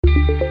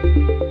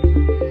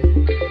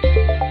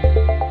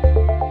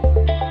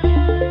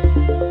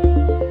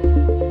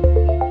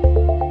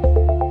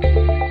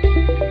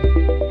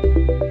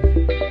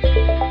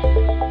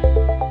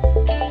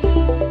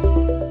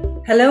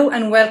Hello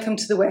and welcome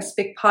to the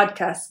Westvic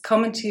podcast,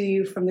 coming to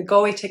you from the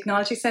Galway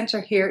Technology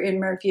Centre here in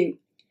Merview.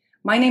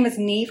 My name is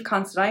Niamh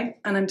Considine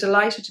and I'm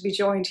delighted to be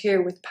joined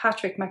here with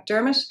Patrick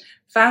McDermott,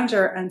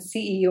 founder and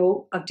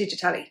CEO of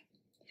Digitally.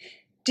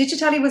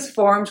 Digitally was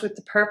formed with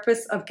the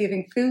purpose of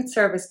giving food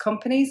service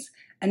companies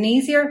an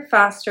easier,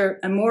 faster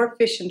and more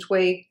efficient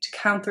way to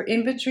count their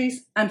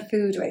inventories and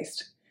food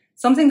waste.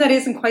 Something that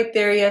isn't quite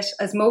there yet,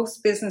 as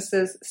most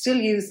businesses still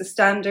use the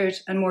standard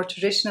and more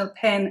traditional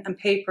pen and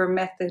paper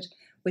method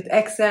with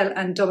Excel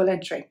and double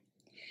entry.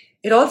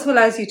 It also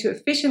allows you to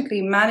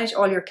efficiently manage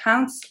all your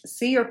counts,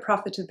 see your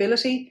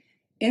profitability,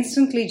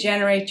 instantly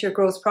generate your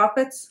gross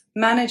profits,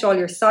 manage all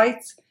your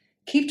sites,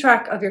 keep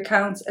track of your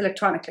counts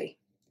electronically.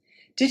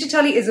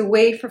 Digitally is a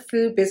way for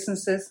food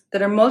businesses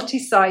that are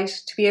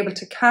multi-site to be able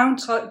to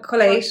count,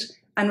 collate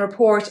and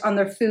report on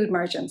their food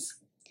margins.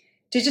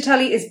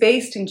 Digitally is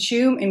based in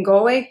Tuam in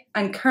Galway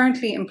and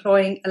currently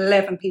employing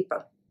 11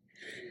 people.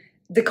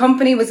 The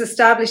company was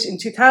established in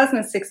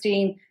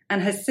 2016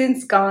 and has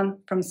since gone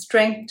from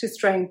strength to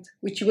strength,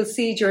 which you will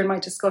see during my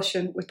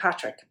discussion with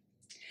Patrick.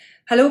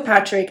 Hello,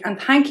 Patrick, and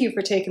thank you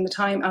for taking the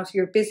time out of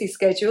your busy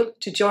schedule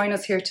to join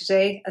us here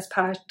today as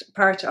part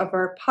of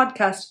our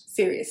podcast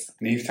series.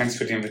 Niamh, thanks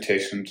for the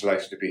invitation.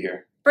 Delighted to be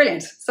here.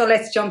 Brilliant. So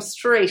let's jump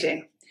straight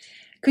in.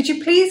 Could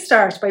you please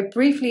start by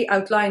briefly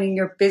outlining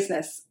your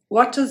business?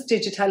 What does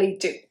Digitally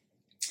do?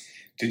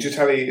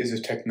 Digitally is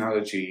a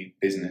technology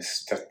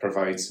business that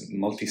provides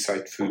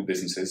multi-site food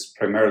businesses,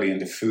 primarily in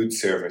the food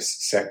service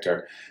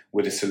sector,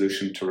 with a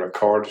solution to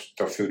record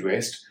their food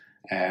waste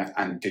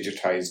and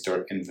digitize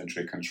their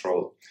inventory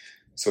control.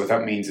 So what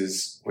that means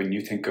is when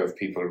you think of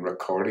people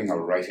recording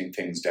or writing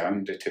things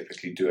down, they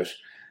typically do it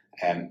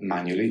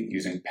manually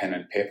using pen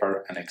and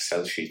paper and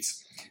Excel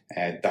sheets.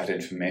 That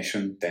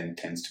information then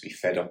tends to be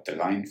fed up the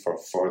line for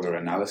further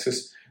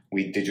analysis.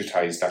 We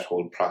digitize that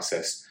whole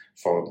process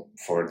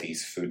for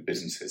these food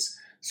businesses.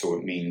 So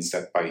it means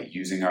that by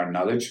using our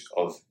knowledge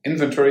of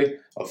inventory,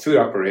 of food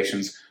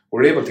operations,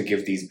 we're able to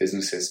give these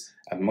businesses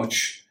a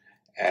much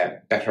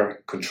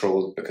better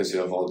control because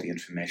of all the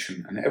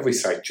information and every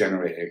site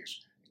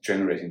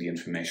generating the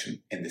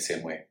information in the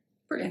same way.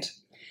 Brilliant.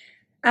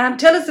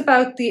 Tell us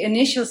about the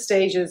initial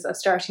stages of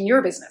starting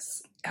your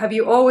business. Have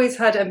you always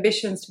had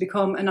ambitions to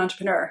become an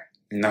entrepreneur?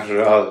 Not at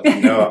all,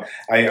 no.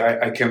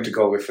 I came to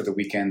Galway for the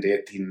weekend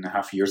 18 and a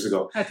half years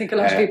ago. I think a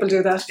lot of people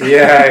do that.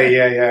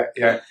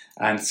 Yeah.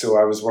 And so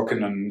I was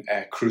working on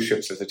cruise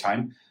ships at the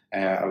time.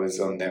 I was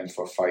on them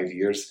for 5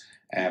 years.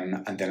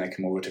 And then I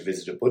came over to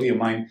visit a buddy of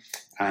mine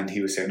and he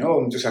was saying,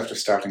 I'm just after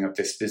starting up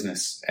this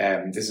business.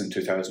 This is in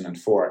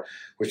 2004,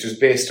 which was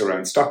based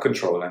around stock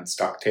control and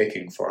stock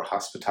taking for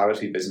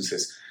hospitality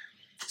businesses.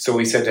 So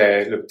he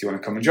said, look, do you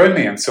want to come and join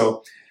me? And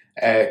so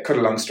cut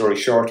a long story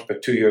short,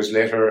 but 2 years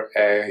later,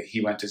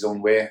 he went his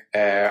own way.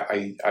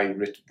 I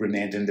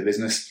remained in the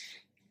business.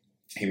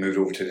 He moved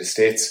over to the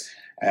States,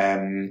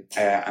 and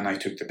I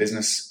took the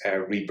business,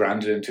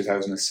 rebranded in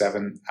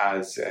 2007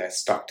 as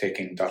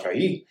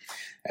stocktaking.ie.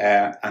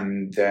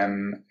 And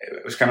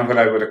it was kind of what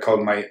I would have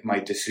called my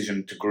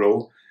decision to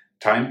grow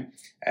time.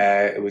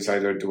 It was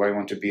either, do I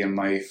want to be in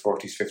my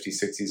 40s,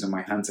 50s, 60s on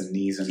my hands and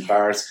knees in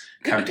bars,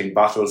 counting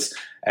bottles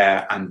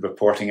and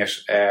reporting it,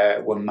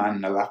 one man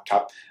in a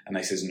laptop? And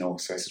I says no.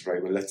 So I said,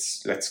 right, well,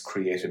 let's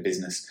create a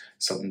business,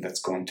 something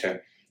that's going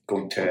to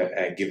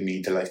give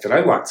me the life that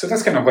I want. So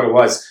that's kind of what it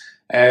was.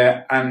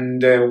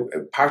 And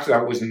part of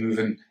that was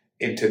moving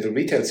into the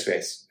retail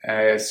space.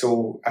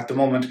 So at the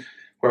moment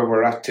where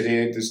we're at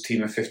today, there's a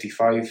team of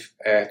 55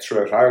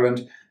 throughout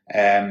Ireland,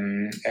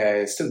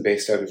 still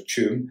based out of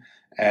Tuam.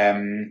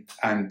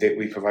 And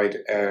we provide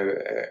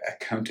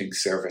accounting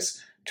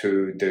service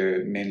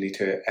mainly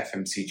to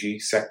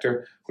FMCG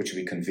sector, which would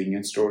be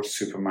convenience stores,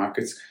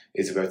 supermarkets,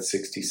 is about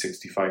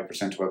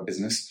 60-65% of our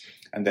business.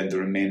 And then the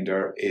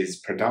remainder is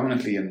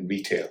predominantly in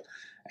retail.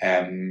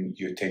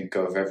 You think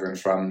of everyone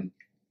from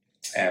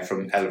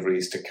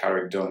Elvery's to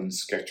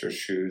Carrick-Dunn's, Skechers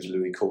shoes,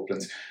 Louis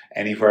Copeland's,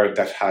 anywhere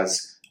that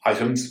has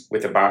items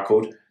with a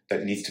barcode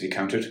that needs to be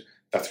counted.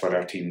 That's what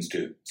our teams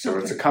do. So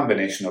It's a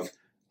combination of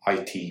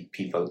IT,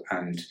 people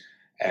and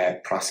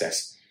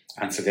process.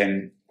 And so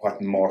then what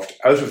morphed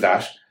out of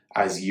that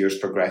as years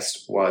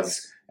progressed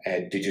was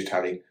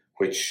Digitally,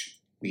 which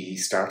we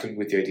started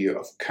with the idea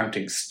of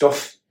counting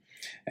stuff.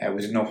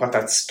 We didn't know what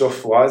that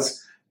stuff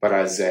was, but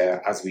as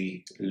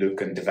we look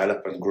and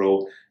develop and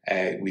grow,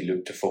 we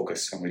look to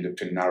focus and we look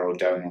to narrow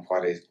down on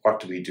what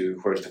do we do,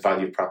 where's the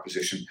value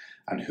proposition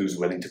and who's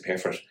willing to pay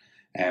for it.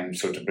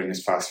 So to bring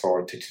us fast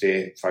forward to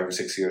today, 5 or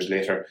 6 years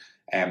later,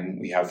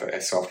 we have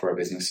a software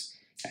business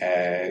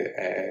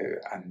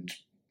and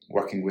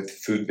working with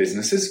food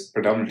businesses,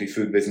 predominantly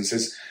food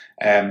businesses,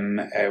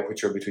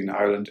 which are between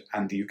Ireland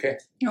and the UK.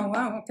 Oh,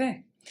 wow,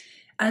 okay.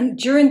 And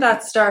during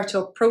that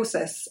startup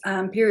process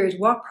period,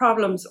 what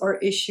problems or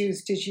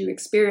issues did you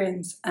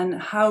experience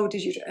and how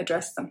did you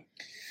address them?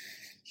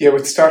 Yeah,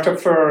 with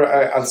startup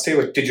I'll stay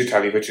with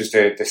Digitally, which is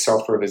the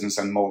software business,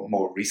 and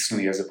more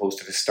recently as opposed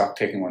to the stock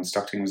taking one.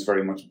 Stock taking was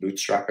very much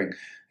bootstrapping,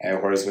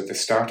 whereas with the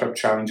startup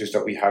challenges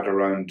that we had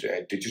around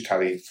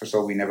Digitally, first of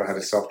all, we never had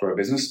a software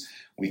business.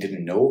 We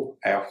didn't know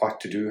what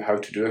to do, how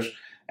to do it.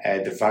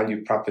 The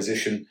value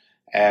proposition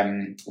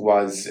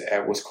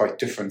was quite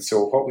different.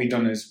 So what we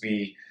done is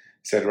we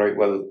said, right,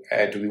 well,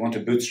 do we want to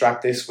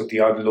bootstrap this with the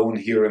odd loan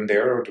here and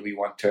there, or do we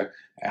want to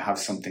have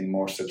something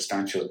more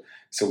substantial?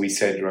 So we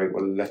said, right,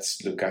 well,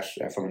 let's look at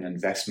from an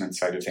investment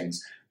side of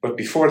things. But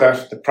before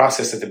that, the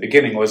process at the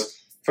beginning was,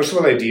 first of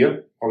all,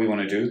 idea, what we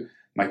want to do.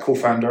 My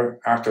co-founder,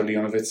 Arthur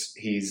Leonovitz,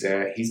 he's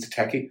the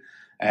techie.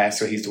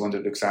 So he's the one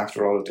that looks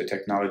after all of the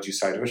technology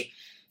side of it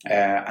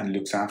and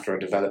looks after our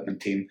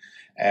development team.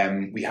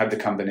 We had the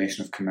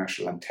combination of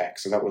commercial and tech,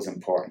 so that was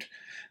important.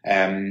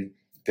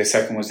 The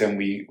second was then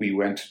we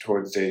went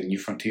towards the New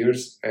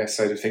Frontiers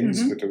side of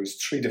things, but there was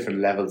 3 different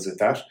levels of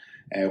that,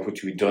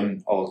 which we'd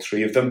done all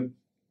 3 of them.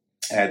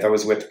 That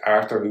was with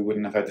Arthur, who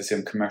wouldn't have had the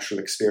same commercial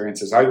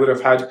experience as I would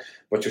have had,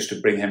 but just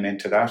to bring him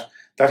into that.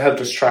 That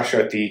helped us trash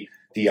out the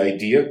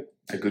idea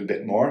a good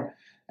bit more.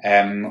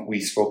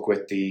 We spoke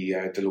with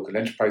the local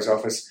enterprise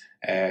office,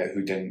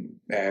 who then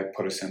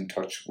put us in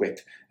touch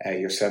with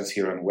yourselves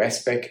here in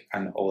Westbeck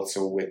and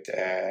also with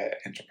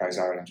Enterprise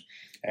Ireland.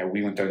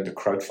 We went down the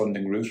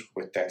crowdfunding route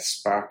with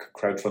Spark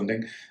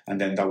crowdfunding, and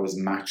then that was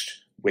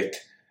matched with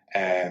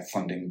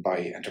funding by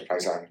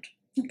Enterprise Ireland.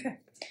 Okay.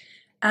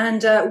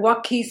 And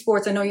what key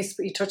supports, I know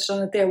you touched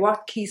on it there,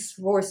 what key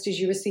supports did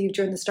you receive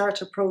during the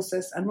startup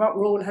process, and what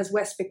role has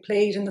Westbeck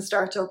played in the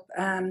startup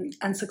and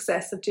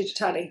success of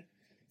Digitally?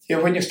 Yeah,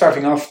 when you're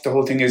starting off, the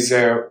whole thing is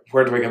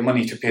where do I get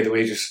money to pay the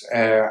wages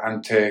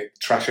and to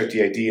trash out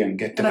the idea and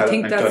get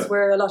development done. And I think that's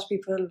where a lot of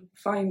people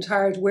find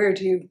hard. Where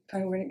do you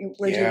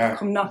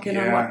come knocking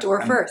on what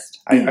door first?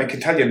 I can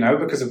tell you now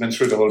because I've been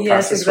through the whole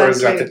process. Exactly.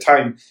 Whereas at the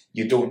time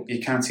you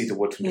can't see the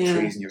wood from the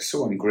trees, and you're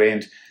so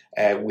ingrained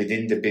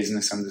within the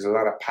business, and there's a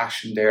lot of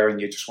passion there, and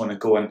you just want to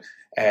go and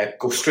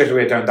go straight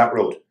away down that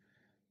road.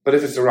 But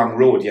if it's the wrong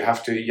road, you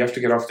have to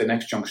get off the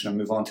next junction and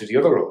move on to the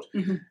other road.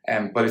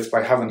 But it's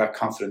by having that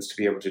confidence to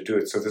be able to do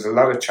it. So there's a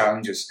lot of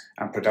challenges,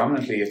 and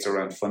predominantly it's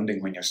around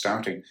funding when you're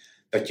starting,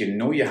 that you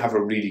know you have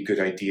a really good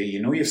idea, you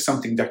know you have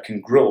something that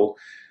can grow,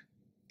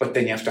 but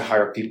then you have to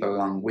hire people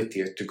along with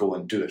you to go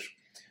and do it,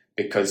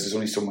 because there's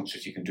only so much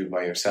that you can do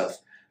by yourself.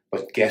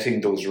 But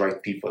getting those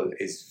right people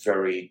is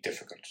very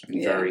difficult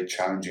and very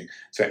challenging.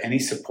 So any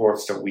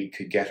supports that we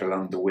could get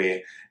along the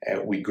way,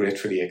 we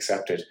gratefully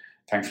accepted.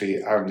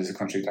 Thankfully, Ireland is a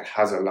country that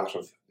has a lot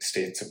of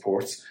state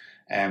supports.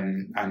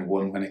 And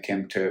one, when it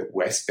came to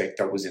Westbeck,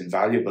 that was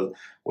invaluable,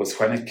 was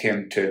when it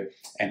came to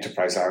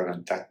Enterprise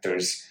Ireland, that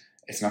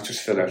it's not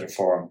just fill out a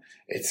form,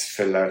 it's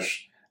fill out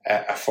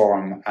a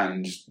form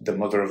and the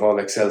mother of all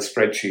Excel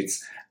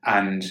spreadsheets,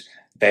 and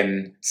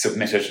then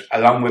submit it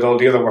along with all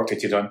the other work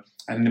that you've done.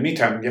 And in the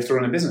meantime, you have to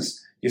run a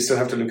business. You still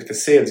have to look at the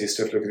sales, you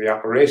still have to look at the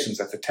operations,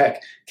 at the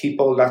tech, keep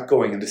all that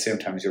going at the same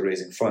time as you're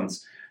raising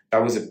funds.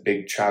 That was a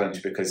big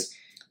challenge because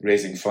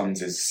raising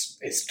funds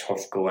is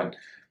tough going.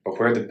 But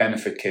where the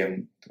benefit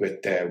came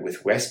with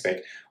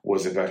Westbeck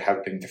was about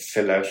helping to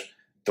fill out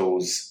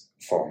those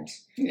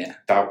forms. Yeah,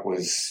 that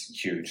was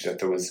huge. That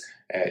there was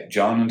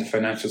John on the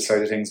financial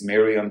side of things,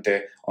 Mary on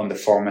the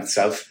form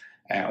itself,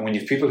 and when you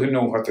have people who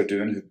know what they're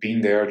doing, who've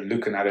been there,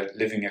 looking at it,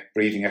 living it,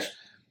 breathing it.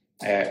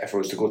 If I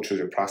was to go through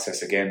the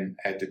process again,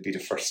 that'd be the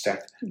first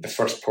step, the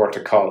first port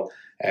of call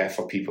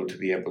for people to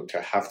be able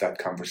to have that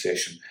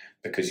conversation,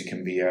 because you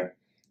can be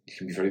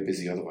very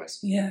busy otherwise.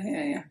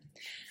 Yeah.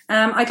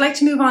 I'd like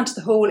to move on to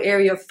the whole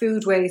area of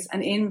food waste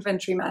and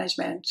inventory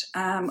management.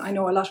 I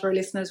know a lot of our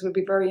listeners will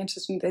be very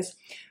interested in this.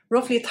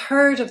 Roughly a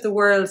third of the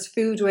world's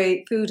food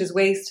is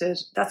wasted.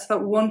 That's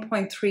about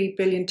 1.3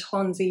 billion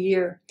tonnes a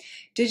year.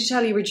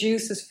 Digitally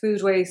reduces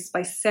food waste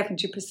by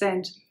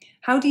 70%.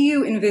 How do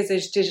you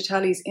envisage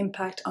Digitaly's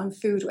impact on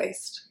food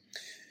waste?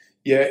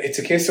 Yeah, it's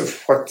a case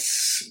of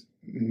what's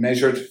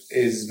measured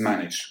is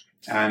managed.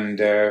 And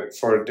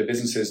for the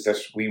businesses that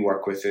we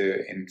work with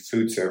in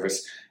food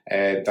service,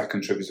 that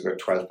contributes about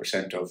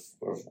 12% of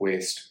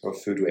waste,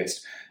 of food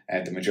waste.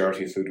 The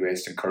majority of food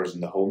waste occurs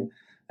in the home.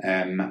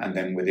 And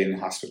then within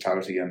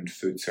hospitality and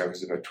food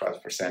service, about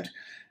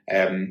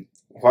 12%.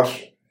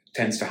 What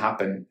tends to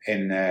happen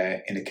in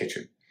a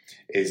kitchen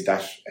is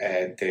that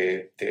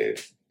the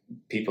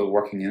people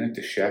working in it,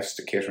 the chefs,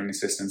 the catering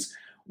assistants,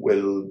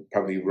 will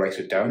probably write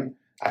it down.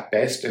 At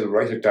best, they'll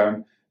write it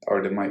down,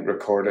 or they might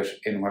record it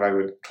in what I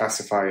would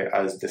classify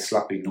as the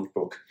sloppy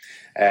notebook.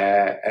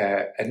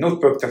 A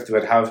notebook that they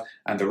would have,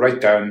 and they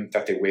write down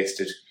that they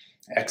wasted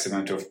X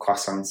amount of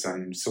croissants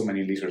and so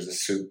many litres of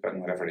soup and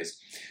whatever it is.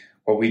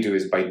 What we do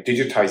is, by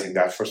digitising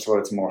that, first of all,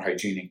 it's more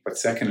hygienic, but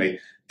secondly,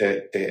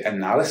 the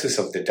analysis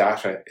of the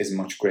data is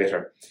much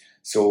greater.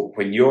 So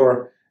when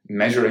you're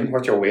measuring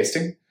what you're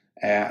wasting,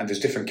 and there's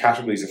different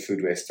categories of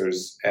food waste.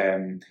 There's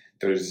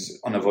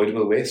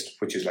unavoidable waste,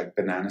 which is like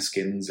banana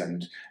skins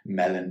and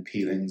melon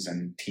peelings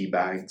and tea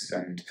bags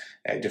and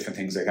different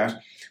things like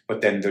that. But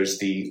then there's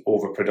the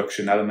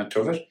overproduction element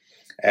of it,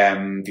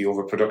 The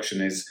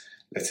overproduction is,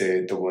 let's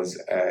say there was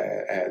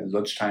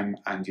lunchtime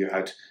and you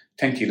had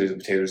 10 kilos of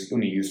potatoes, you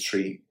only used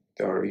 3,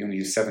 or you only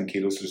used 7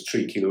 kilos, so there's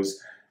 3 kilos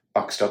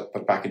boxed up,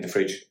 put back in the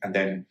fridge, and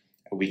then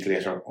a week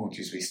later, oh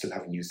geez, we still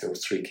haven't used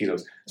those 3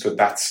 kilos. So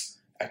that's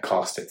a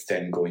cost that's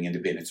then going in the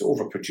bin. It's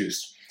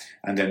overproduced.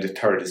 And then the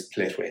third is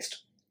plate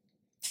waste.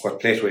 What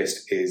plate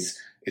waste is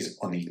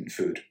uneaten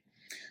food.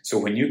 So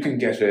when you can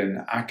get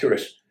an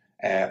accurate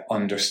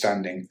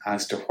understanding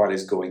as to what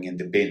is going in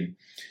the bin,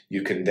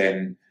 you can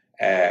then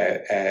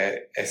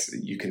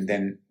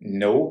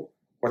know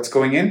what's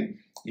going in.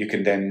 You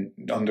can then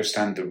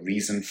understand the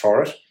reason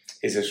for it.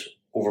 Is it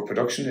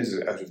overproduction? Is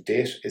it out of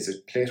date? Is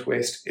it plate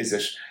waste? Is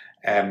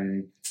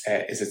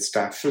it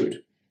staff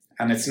food?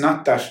 And it's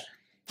not that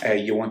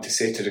you want to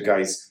say to the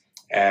guys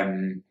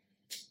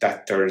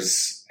that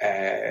there's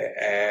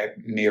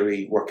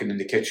Mary working in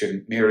the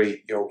kitchen.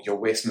 Mary, you're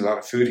wasting a lot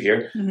of food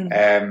here.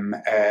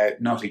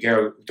 Naughty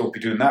girl, don't be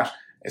doing that.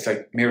 It's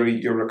like, Mary,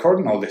 you're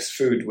recording all this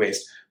food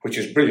waste, which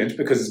is brilliant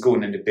because it's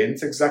going in the bin.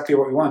 It's exactly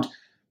what we want.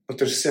 But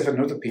there's 7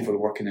 other people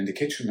working in the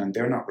kitchen and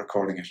they're not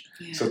recording it.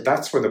 Yeah. So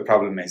that's where the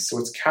problem is. So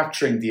it's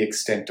capturing the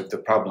extent of the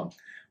problem.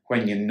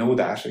 When you know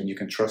that and you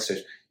can trust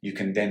it, you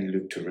can then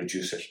look to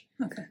reduce it.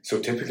 Okay. So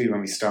typically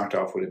when we start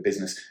off with a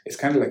business, it's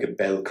kind of like a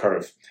bell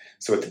curve.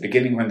 So at the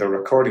beginning when they're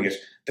recording it,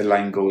 the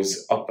line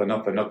goes up and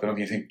up and up and up.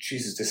 You think,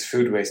 Jesus, this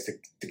food waste,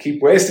 they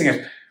keep wasting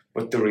it.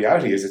 But the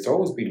reality is it's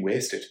always been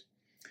wasted.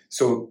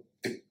 So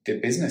the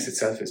business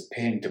itself is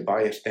paying to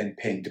buy it, then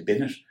paying to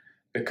bin it.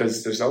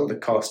 Because there's all the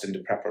cost in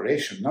the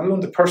preparation, not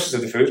only the purchase of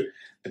the food,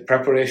 the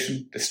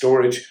preparation, the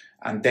storage,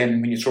 and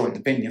then when you throw it in the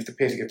bin, you have to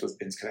pay to get those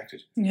bins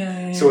collected.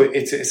 Yeah. So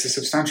it's a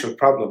substantial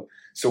problem.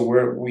 So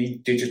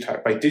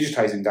by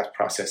digitizing that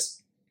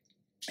process,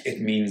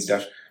 it means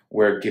that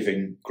we're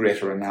giving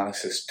greater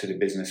analysis to the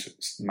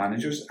business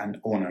managers and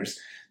owners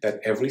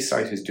that every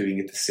site is doing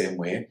it the same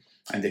way,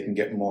 and they can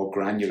get more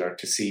granular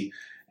to see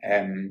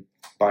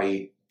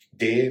by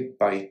day,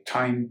 by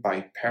time,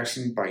 by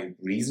person, by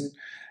reason,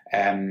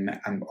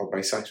 or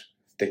by site.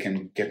 They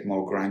can get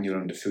more granular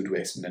on the food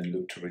waste and then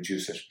look to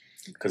reduce it.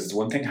 Because it's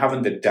one thing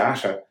having the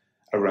data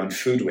around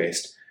food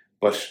waste,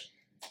 but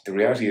the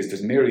reality is,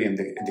 does Mary in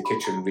the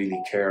kitchen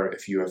really care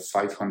if you have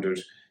 500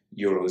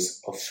 euros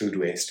of food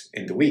waste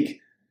in the week?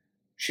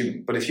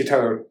 But if you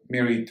tell her,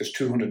 Mary, there's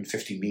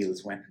 250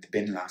 meals went in the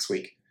bin last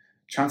week,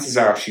 chances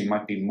are she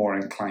might be more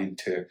inclined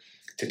to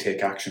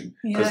take action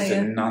because it's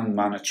a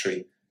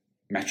non-monetary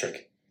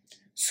metric.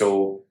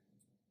 So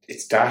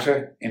it's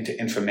data into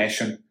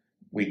information.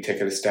 We take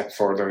it a step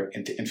further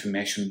into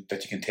information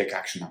that you can take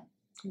action on.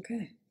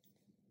 Okay.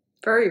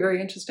 Very, very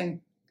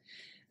interesting.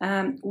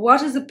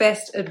 What is the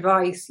best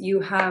advice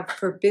you have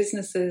for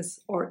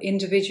businesses or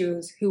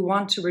individuals who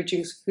want to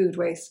reduce food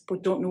waste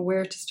but don't know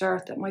where to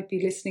start, that might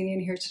be listening in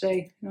here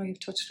today? I know you've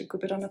touched a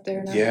good bit on it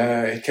there now.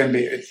 Yeah, it can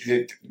be.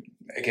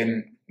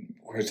 Again,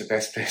 where's the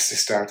best place to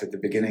start at the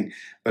beginning?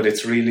 But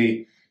it's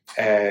really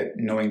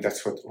knowing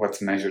that's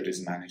what's measured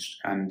is managed.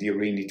 And you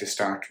really need to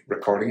start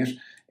recording it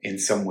in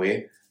some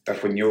way,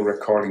 that when you're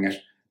recording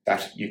it,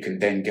 that you can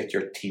then get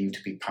your team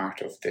to be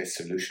part of the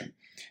solution.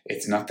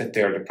 It's not that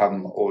they're the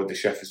problem, or the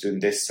chef is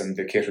doing this and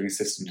the catering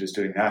assistant is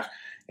doing that.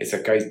 It's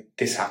like, guys,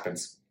 this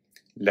happens.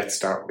 Let's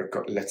start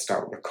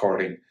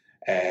recording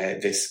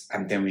this,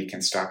 and then we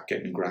can start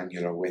getting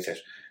granular with it.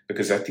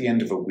 Because at the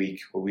end of a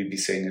week, what we'd be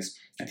saying is,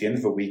 at the end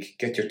of a week,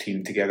 get your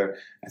team together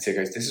and say,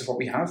 guys, this is what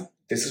we have.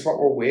 This is what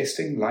we're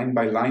wasting, line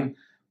by line.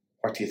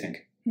 What do you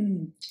think?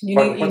 You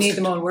need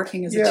them all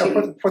working as a team.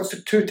 Yeah, what's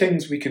the 2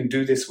 things we can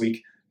do this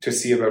week to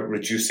see about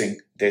reducing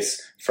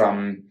this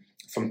from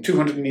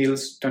 200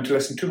 meals down to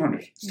less than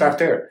 200. Start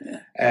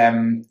there.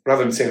 Yeah.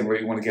 Rather than saying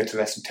we want to get to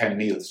less than 10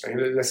 meals. Right?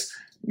 Let's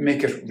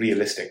make it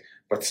realistic.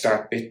 But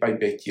start bit by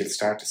bit. You'll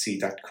start to see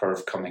that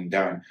curve coming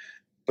down.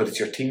 But it's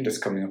your team that's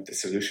coming up with the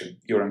solution.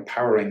 You're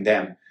empowering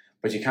them.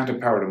 But you can't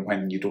empower them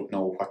when you don't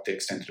know what the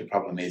extent of the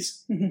problem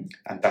is. Mm-hmm.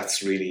 And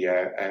that's really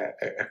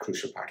a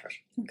crucial part of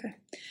it. Okay.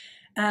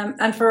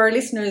 And for our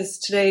listeners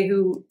today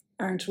who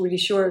aren't really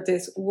sure of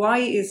this, why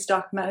is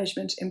stock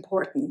management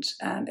important,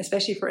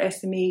 especially for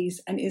SMEs?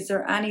 And is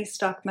there any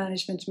stock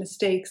management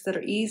mistakes that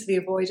are easily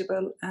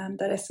avoidable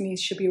that SMEs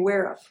should be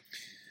aware of?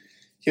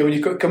 Yeah, when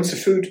it comes to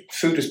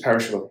food is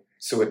perishable.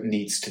 So you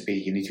need to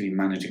be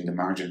managing the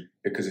margin.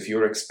 Because if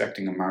you're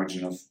expecting a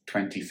margin of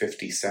 20,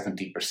 50,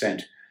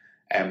 70%,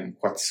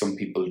 what some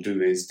people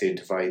do is they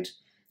divide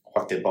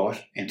what they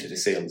bought into the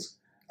sales,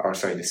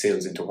 the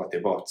sales into what they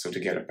bought. So to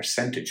get a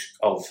percentage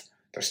of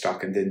their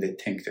stock, and then they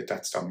think that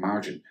that's their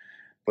margin.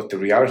 But the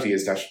reality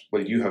is that,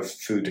 well, you have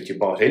food that you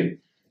bought in.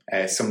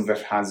 Some of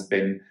it has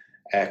been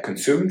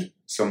consumed.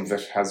 Some of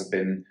it has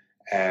been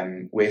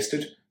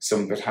wasted.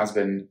 Some of it has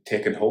been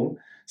taken home.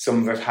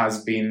 Some of it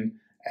has been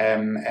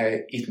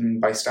eaten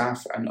by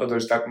staff, and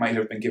others that might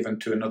have been given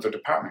to another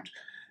department.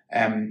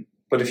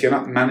 But if you're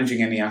not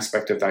managing any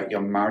aspect of that,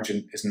 your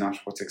margin is not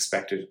what's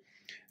expected.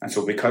 And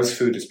so because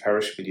food is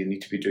perishable, you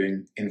need to be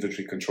doing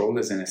inventory control,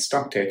 as in a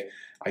stock take,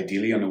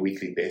 ideally on a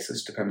weekly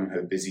basis, depending on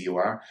how busy you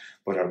are,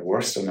 but at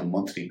worst on a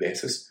monthly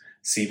basis.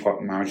 see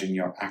what margin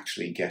you're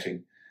actually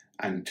getting.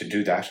 And to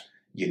do that,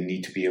 you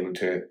need to be able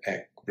to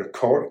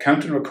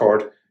count and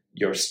record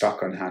your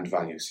stock on hand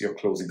values, your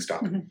closing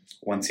stock. Mm-hmm.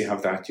 Once you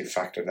have that, you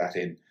factor that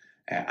in.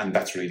 And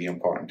that's really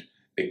important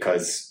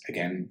because,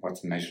 again,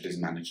 what's measured is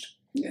managed.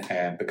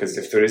 Yeah. Because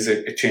if there is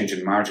a change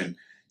in margin,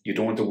 you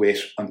don't want to wait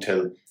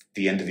until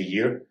the end of the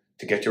year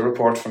to get your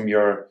report from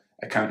your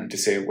accountant to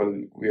say, well,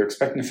 we're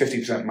expecting a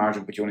 50%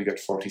 margin, but you only get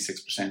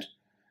 46%.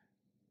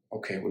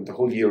 Okay, well, the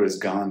whole year is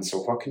gone, so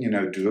what can you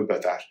now do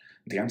about that?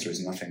 The answer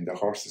is nothing. The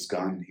horse is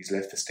gone. He's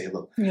left the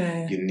stable.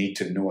 Yeah. You need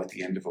to know at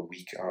the end of a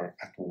week, or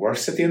at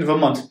worst at the end of a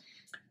month,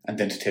 and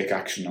then to take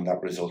action on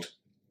that result.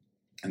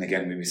 And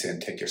again, we be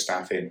saying, take your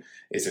staff in.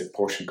 Is it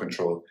portion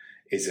control?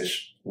 Is it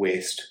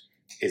waste?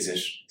 Is it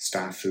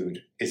staff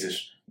food? Is it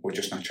we're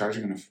just not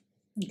charging enough?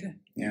 Okay.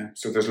 Yeah.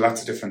 So there's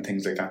lots of different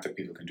things like that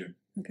people can do.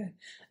 Okay.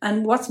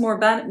 And what's more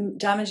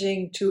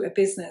damaging to a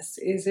business?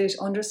 Is it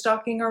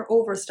understocking or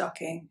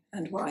overstocking,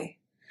 and why?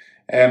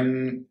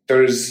 They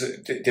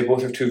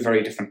both have two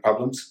very different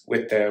problems.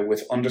 With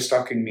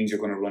understocking means you're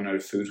going to run out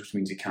of food, which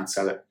means you can't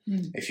sell it.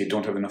 If you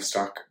don't have enough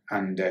stock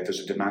and there's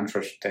a demand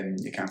for it, then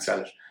you can't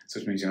sell it. So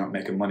it means you're not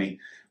making money.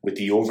 With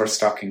the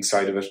overstocking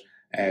side of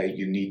it,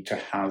 you need to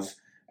have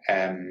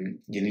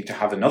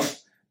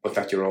enough, but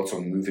that you're also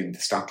moving the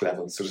stock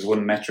level. So there's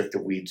one metric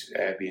that we'd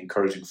be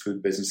encouraging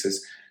food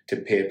businesses to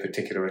pay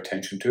particular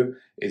attention to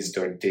is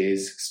their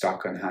days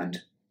stock on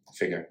hand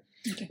figure.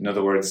 Okay. In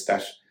other words,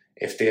 that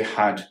if they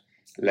had,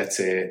 let's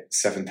say,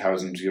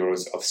 7,000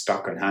 euros of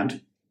stock on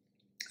hand,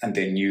 and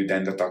they knew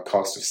then that their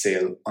cost of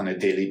sale on a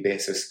daily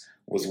basis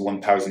was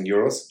 1,000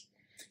 euros,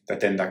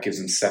 that gives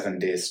them 7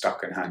 days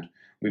stock on hand.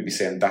 We'd be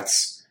saying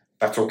that's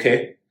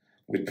okay.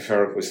 We'd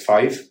prefer it was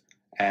 5.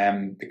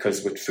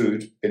 Because with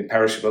food being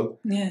perishable,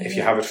 if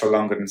you have it for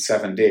longer than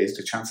 7 days,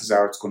 the chances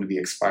are it's going to be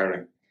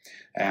expiring.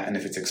 And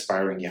if it's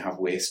expiring, you have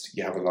waste,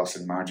 you have a loss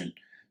in margin.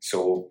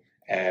 So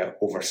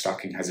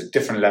overstocking has a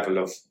different level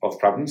of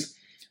problems,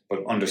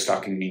 but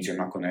understocking means you're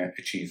not going to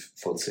achieve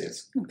full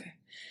sales. Okay.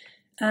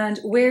 And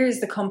where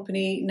is the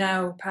company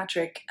now,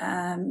 Patrick?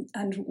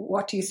 And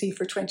what do you see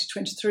for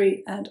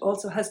 2023? And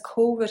also, has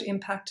COVID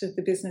impacted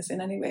the business in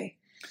any way?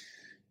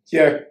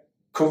 Yeah.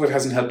 COVID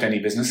hasn't helped any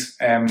business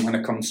when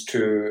it comes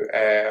to,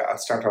 I'll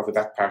start off with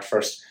that part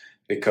first,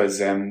 because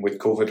with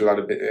COVID, a lot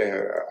of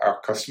our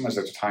customers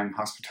at the time,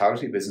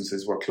 hospitality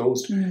businesses, were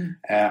closed. And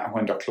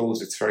when they're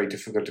closed, it's very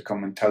difficult to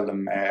come and tell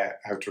them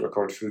how to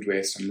record food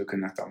waste and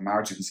looking at their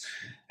margins.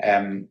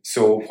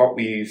 So what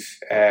we've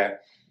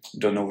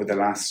done over the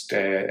last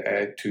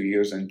 2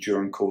 years and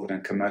during COVID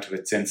and come out of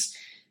it since,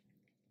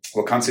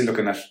 we're constantly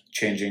looking at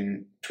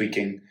changing,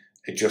 tweaking,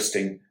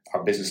 adjusting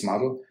our business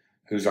model.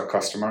 Who's our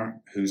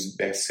customer, who's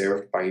best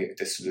served by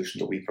the solution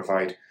that we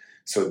provide.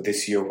 So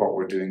this year what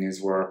we're doing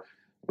is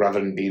rather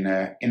than being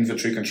an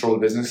inventory control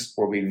business,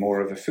 we're being more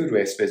of a food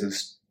waste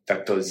business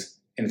that does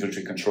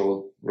inventory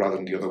control rather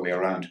than the other way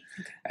around.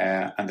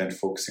 Okay. And then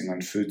focusing on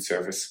food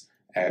service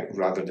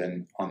rather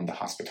than on the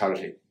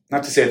hospitality.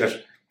 Not to say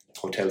that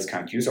hotels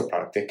can't use our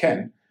product, they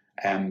can,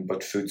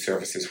 but food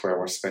service is where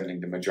we're spending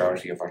the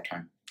majority of our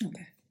time.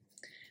 Okay.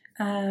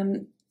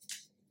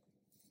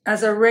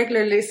 As our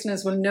regular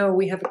listeners will know,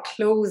 we have a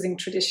closing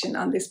tradition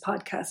on this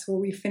podcast where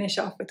we finish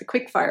off with a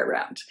quick fire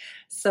round.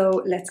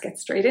 So let's get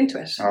straight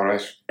into it. All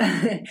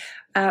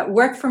right.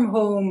 Work from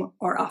home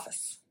or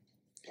office?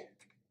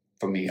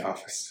 For me,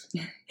 office.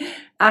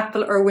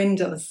 Apple or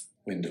Windows?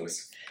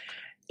 Windows.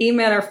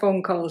 Email or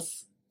phone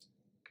calls?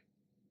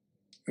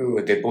 Oh,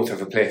 they both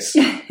have a place.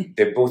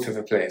 They both have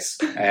a place.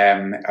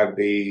 I'll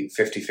be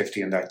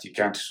 50-50 on that. You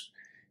can't,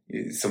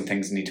 some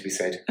things need to be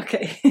said.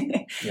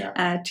 Okay.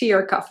 Yeah. Tea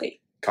or coffee?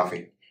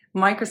 Coffee.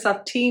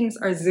 Microsoft Teams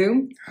or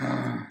Zoom?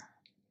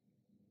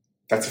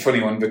 That's a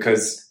funny one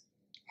because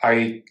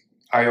I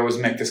always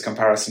make this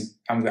comparison.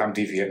 I'm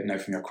deviating now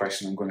from your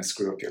question. I'm going to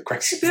screw up your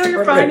question. No,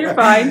 you're fine. You're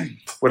fine.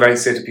 What I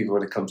say to people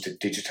when it comes to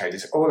digitize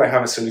is, I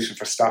have a solution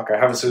for stock. I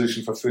have a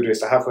solution for food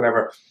waste. I have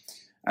whatever.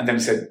 And then I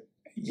said,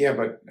 yeah,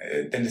 but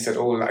then they said,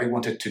 I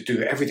wanted to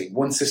do everything.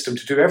 One system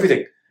to do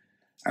everything.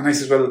 And I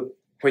said, well,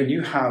 when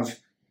you have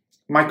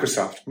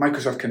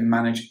Microsoft can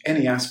manage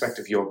any aspect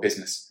of your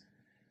business.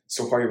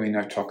 So why are we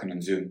now talking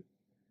on Zoom?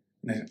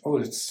 And then,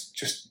 it's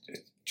just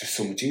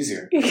so much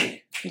easier.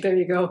 There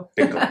you go.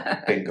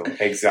 Bingo,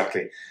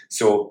 exactly.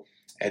 So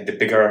the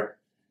bigger,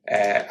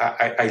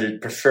 I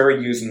prefer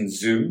using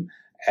Zoom,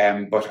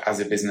 but as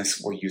a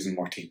business, we're using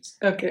more Teams.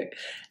 Okay.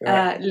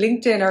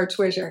 LinkedIn or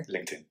Twitter?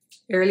 LinkedIn.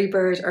 Early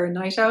bird or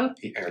night owl?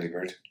 The early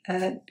bird.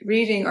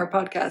 Reading or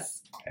podcasts?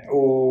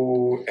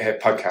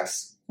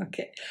 Podcasts.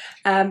 Okay,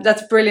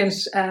 that's brilliant,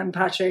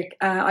 Patrick.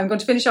 I'm going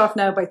to finish off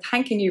now by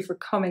thanking you for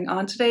coming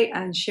on today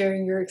and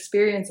sharing your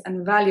experience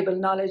and valuable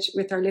knowledge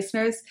with our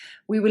listeners.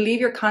 We will leave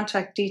your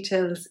contact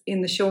details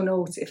in the show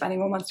notes if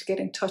anyone wants to get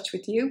in touch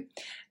with you.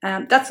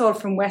 That's all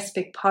from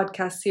Westpick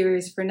podcast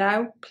series for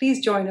now.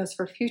 Please join us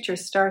for future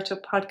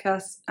startup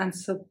podcasts and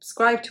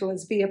subscribe to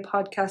us via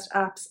podcast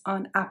apps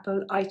on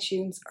Apple,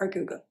 iTunes or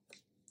Google.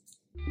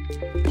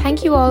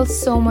 Thank you all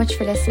so much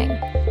for listening.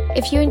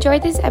 If you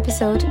enjoyed this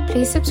episode,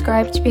 please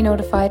subscribe to be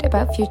notified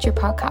about future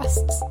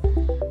podcasts.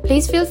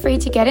 Please feel free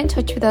to get in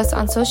touch with us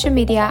on social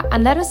media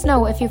and let us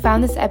know if you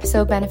found this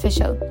episode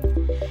beneficial.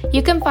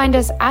 You can find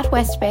us at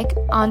Westbic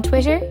on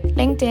Twitter,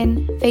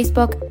 LinkedIn,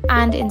 Facebook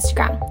and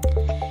Instagram.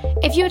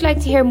 If you would like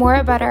to hear more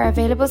about our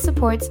available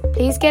supports,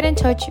 please get in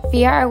touch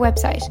via our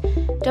website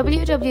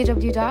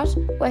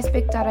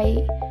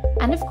www.westbic.ie,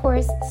 and of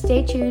course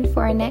stay tuned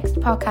for our next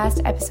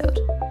podcast episode.